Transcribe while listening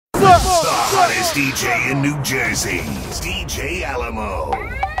best DJ in New Jersey, DJ Alamo.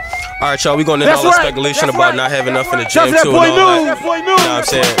 Alright, y'all, we going into all the speculation about not having enough in the gym, too, and all that. You know what I'm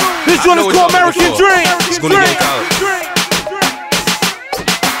saying? This one is called American Dream. Schooly D Kylledge.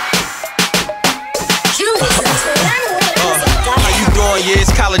 Yeah,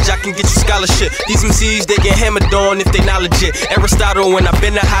 it's college, I can get you scholarship. These MCs, they get hammered on if they not legit. Aristotle, when I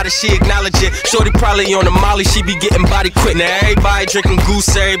been the hottest, she acknowledge it. Shorty probably on the molly, she be getting body quick. Now everybody drinking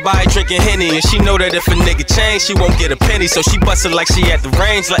goose, everybody drinking Henny, and she know that if a nigga change, she won't get a penny. So she bustin' like she at the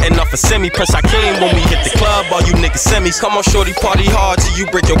range, letting off a semi. Prince Hakeem when we hit the club, all you niggas semis. Come on, shorty, party hard till you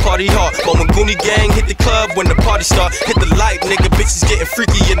break your party heart. But when Goonie Gang hit the club, when the party start, hit the light, nigga, bitches getting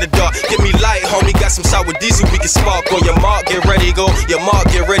freaky in the dark. Give me light, homie, got some sour diesel, we can spark. On your mark, get ready, go. Your mark,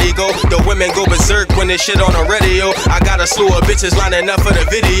 get ready, go. The women go berserk when this shit on the radio. I got a slew of bitches lining up for the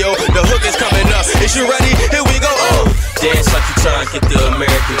video. The hook is coming up. Is you ready? Here we go. Oh, dance like you trying to get the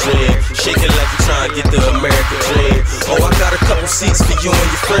American dream. Shake it like you trying to get the American dream. Oh, I got a couple seats for you and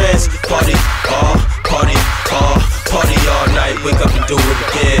your friends. Party, party, party all night. Wake up and do it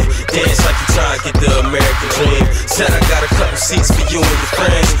again. Dance like you trying to get the American dream. Said I got a couple seats for you and your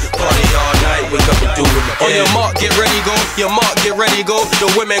friends. Party all night. Wake up and do it again. On your mark, get ready, go. Your mark, get ready, go. The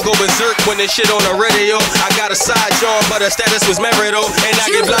women go berserk when this shit on the radio. I got a side job, but her status was marital. And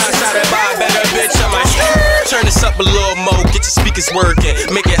I get blindsided by a better bitch. I might turn this up a little more, get your speakers working.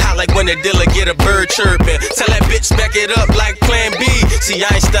 Make it hot like when the dealer get a bird chirping. Tell that bitch back it up like Plan B. See,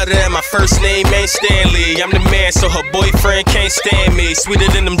 I ain't stuttering, my first name ain't Stanley. I'm the man, so her boyfriend can't stand me. Sweeter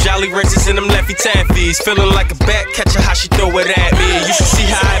than them Jolly Ranchers and them Laffy Taffies. Feeling like a bat catcher, how she throw it at me. You should see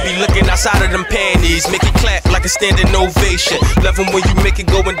how I be looking outside of them panties. Make it clap like a standing ovation. Love them when you make it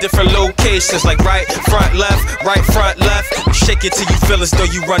go in different locations, like right front left. You shake it till you feel as though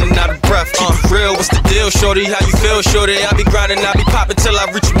you running out of breath. Keep it real, what's the deal, shorty? How you feel, shorty? I be grinding, I be popping till I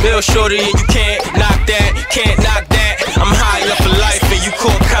reach a mill, shorty. And you can't knock that, can't knock that. I'm high up for life and you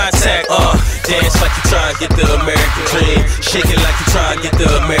caught contact. Dance like you trying to get the American dream. Shake it like you trying to get the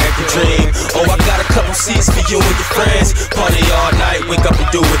American dream. Oh, I got a couple seats for you and your friends. Party all night, wake up and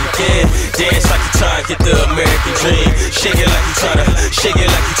do it again. Dance like you trying to get the American dream. Shake it like you trying to, shake it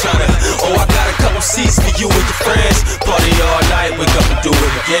like you trying to. Oh, I got a couple seats for you and your friends. Party all night, wake up and do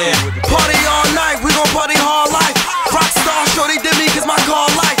it again. Party all night, we gon' party hard life. Rockstar, shorty did me cause my car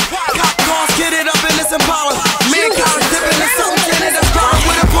life. Cop cars, get it up in this Impala. Me and Kylledge dipping in something tinted, that's gone.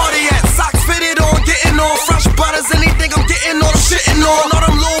 Where the party at? Socks fitted on, getting on. Fresh butters, anything I'm getting on, I'm shitting on. All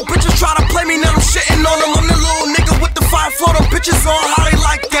them little bitches try to play me, now I'm shitting on them. I'm the little nigga with the fire floor, them bitches on, how they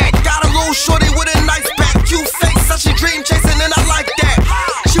like that. Got a little shorty with a nice back, cute face, such a dream chasing and I like that.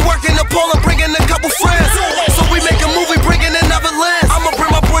 She working the pole and bringing a couple friends. So we make a movie, bringing in Neverland. I'ma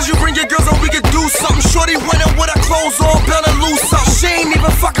bring my boys, you bring your girls and we can do something. Shorty winning with her clothes on, bound to lose something. She ain't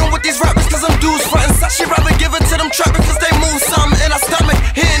even fucking with these rappers cause I'm dudes frontin'. Said she rather give it to them trappers cause they move something in her stomach.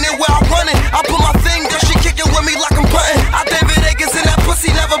 Hitting it where I want it. I put my finger, she kicking with me like I'm button. I David Akers in that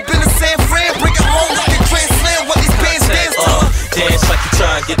pussy, never been a San Fran. Bring it home like a Grand Slam, what these bands dance to. Dance like you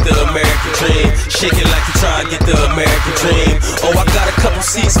trying to get the American dream. Shake it like you trying to get the American dream. Oh, I got a couple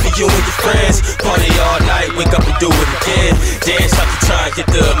seats for you and your friends. Party all night, wake up and do it again. Dance like you trying to get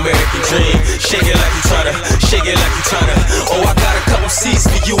the American dream. Shake